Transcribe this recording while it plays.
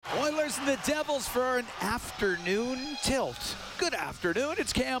Oilers and the Devils for an afternoon tilt. Good afternoon.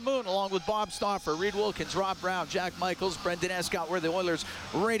 It's Cam Moon along with Bob Stauffer, Reed Wilkins, Rob Brown, Jack Michaels, Brendan Escott. We're the Oilers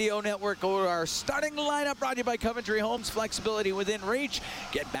Radio Network. Go to our starting lineup brought to you by Coventry Homes. Flexibility within reach.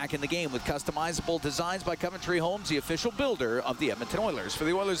 Get back in the game with customizable designs by Coventry Homes, the official builder of the Edmonton Oilers. For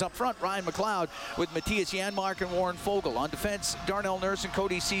the Oilers up front, Ryan McLeod with Matthias Janmark and Warren Foegele. On defense, Darnell Nurse and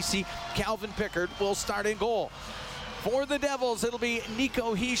Cody Ceci. Calvin Pickard will start in goal. For the Devils, it'll be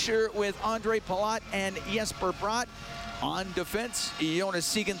Nico Hischier with Andre Palat and Jesper Bratt. On defense, Jonas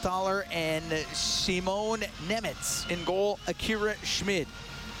Siegenthaler and Simon Nemetz. In goal, Akira Schmid.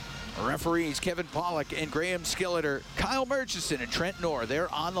 Referees Kevin Pollock and Graham Skilleter, Kyle Murchison and Trent Knorr.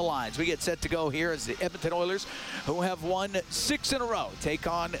 They're on the lines. We get set to go here as the Edmonton Oilers, who have won 6 in a row, take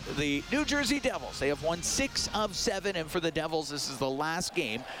on the New Jersey Devils. They have won 6 of 7, and for the Devils, this is the last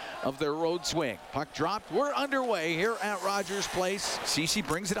game of their road swing. Puck dropped. We're underway here at Rogers Place. Ceci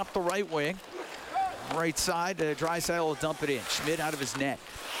brings it up the right wing. Right side, Draisaitl will dump it in. Schmid out of his net.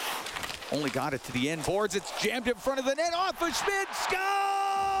 Only got it to the end boards. It's jammed in front of the net. Off of Schmid. Scores!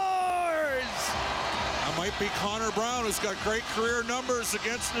 That might be Connor Brown, who's got great career numbers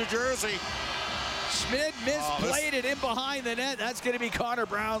against New Jersey. Schmid misplayed it in behind the net. That's going to be Connor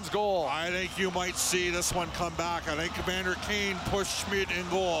Brown's goal. I think you might see this one come back. I think Evander Kane pushed Schmid in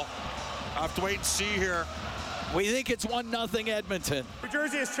goal. I'll have to wait and see here. We think it's 1-0 Edmonton. New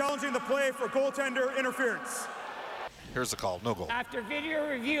Jersey is challenging the play for goaltender interference. Here's the call, no goal. After video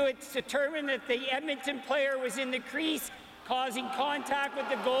review, it's determined that the Edmonton player was in the crease, causing contact with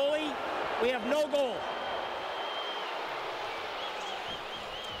the goalie. We have no goal.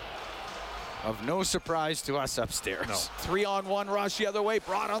 Of no surprise to us upstairs. No. 3-on-1 rush the other way.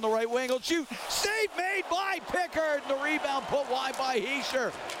 Brought on the right wing. He'll shoot. Save made by Pickard. The rebound put wide by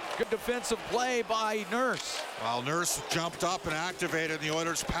Hischier. Good defensive play by Nurse. Well, Nurse jumped up and activated. The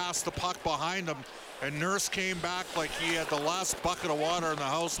Oilers passed the puck behind him. And Nurse came back like he had the last bucket of water and the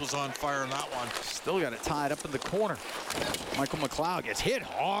house was on fire in that one. Still got it tied up in the corner. Michael McLeod gets hit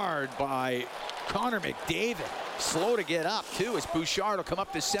hard by Connor McDavid. Slow to get up, too, as Bouchard will come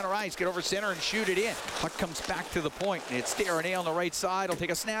up to center ice, get over center and shoot it in. Puck comes back to the point. And it's Darnay on the right side. He'll take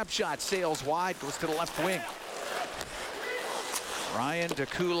a snapshot. Sails wide, goes to the left wing. Ryan to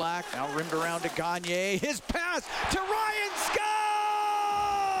Kulak, now rimmed around to Gagne. His pass to Ryan scores!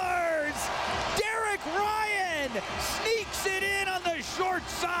 Derek Ryan sneaks it in on the short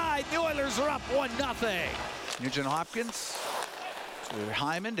side. The Oilers are up 1-0. Nugent Hopkins to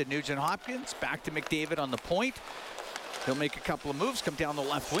Hyman to Nugent Hopkins. Back to McDavid on the point. He'll make a couple of moves, come down the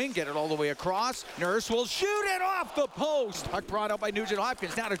left wing, get it all the way across. Nurse will shoot it off the post. Puck brought out by Nugent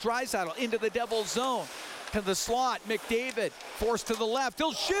Hopkins. Now to Draisaitl into the Devils zone. To the slot, McDavid forced to the left.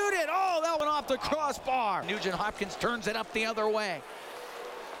 He'll shoot it. Oh, that went off the crossbar. Nugent Hopkins turns it up the other way.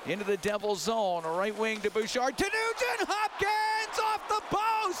 Into the Devils zone, right wing to Bouchard, to Nugent Hopkins, off the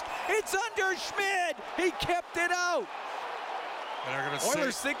post. It's under Schmid. He kept it out. And they're gonna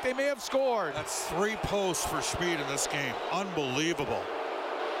Oilers think they may have scored. That's 3 posts for Schmid in this game. Unbelievable.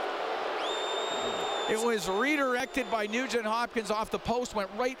 It was redirected by Nugent Hopkins off the post, went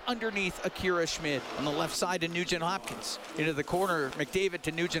right underneath Akira Schmid. On the left side to Nugent Hopkins. Into the corner, McDavid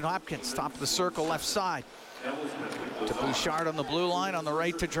to Nugent Hopkins. Top of the circle, left side. To Bouchard on the blue line, on the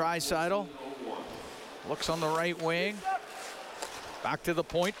right to Draisaitl. Looks on the right wing. Back to the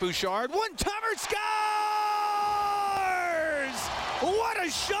point, Bouchard. One-timer scores! What a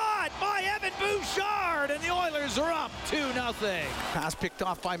shot by Evan Bouchard, and the Oilers are up 2-0. Pass picked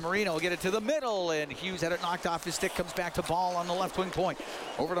off by Marino. Get it to the middle, and Hughes had it knocked off his stick. Comes back to ball on the left wing point.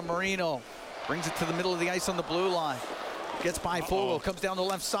 Over to Marino. Brings it to the middle of the ice on the blue line. Gets by Foegele. Comes down the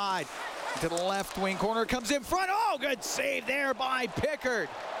left side. To the left wing corner. Comes in front. Oh, good save there by Pickard.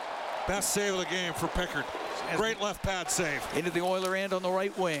 Best save of the game for Pickard. Great left pad save. Into the Oiler end on the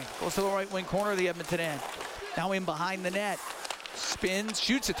right wing. Goes to the right wing corner of the Edmonton end. Now in behind the net. Spins,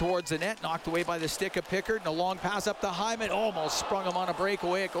 shoots it towards the net, knocked away by the stick of Pickard, and a long pass up to Hyman. Almost sprung him on a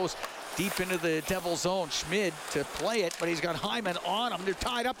breakaway. It goes deep into the Devil zone. Schmid to play it, but he's got Hyman on him. They're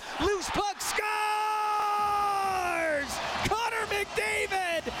tied up. Loose puck, scores! Connor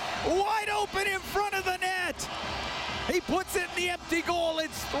McDavid, wide open in front of the net. He puts it in the empty goal.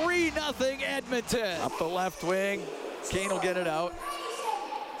 It's 3-0 Edmonton. Up the left wing. Kane will get it out.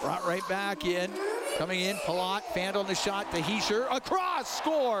 Brought right back in. Coming in, Palat, fanned on the shot to Hischier. Across,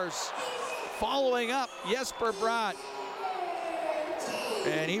 scores. Following up, Jesper Bratt.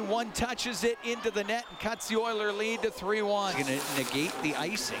 And he one-touches it into the net and cuts the Oiler lead to 3-1. Going to negate the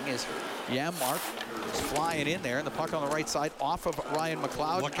icing as Janmark It's flying in there, and the puck on the right side off of Ryan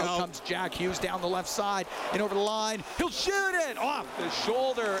McLeod. Look Out out. comes Jack Hughes down the left side and over the line. He'll shoot it off the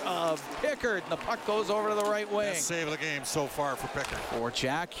shoulder of Pickard, and the puck goes over to the right wing. Best save of the game so far for Pickard. For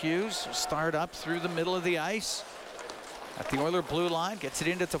Jack Hughes, start up through the middle of the ice. At the Oiler blue line, gets it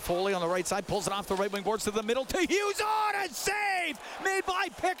into Toffoli on the right side, pulls it off the right wing boards to the middle to Hughes. On a save made by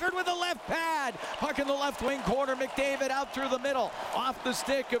Pickard with the left pad. Puck in the left wing corner, McDavid out through the middle, off the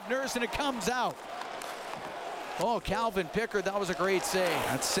stick of Nurse, and it comes out. Oh, Calvin Pickard, that was a great save.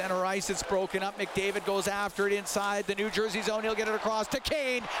 At center ice, it's broken up. McDavid goes after it inside the New Jersey zone. He'll get it across to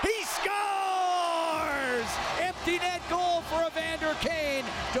Kane. He scores! Empty net goal for Evander Kane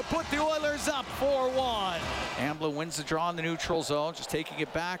to put the Oilers up 4-1. Ambler wins the draw in the neutral zone. Just taking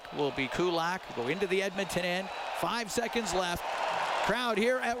it back will be Kulak. Go into the Edmonton end. 5 seconds left. Crowd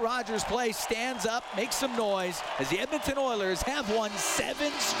here at Rogers Place stands up, makes some noise as the Edmonton Oilers have won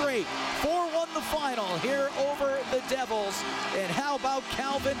 7 straight. 4-1 the final here over the Devils. And how about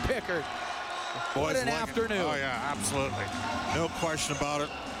Calvin Pickard? What an afternoon. Oh, yeah, absolutely. No question about it.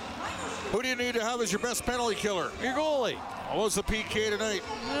 Who do you need to have as your best penalty killer? Your goalie. What was the PK tonight?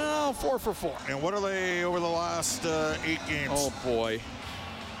 No, 4 for 4. And what are they over the last 8 games? Oh, boy.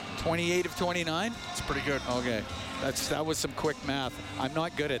 28 of 29? It's pretty good. Okay. That was some quick math. I'm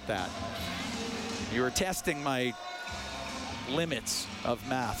not good at that. You were testing my limits of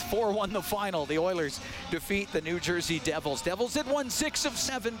math. 4-1 the final. The Oilers defeat the New Jersey Devils. Devils had won 6 of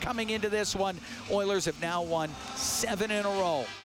 7 coming into this one. Oilers have now won 7 in a row.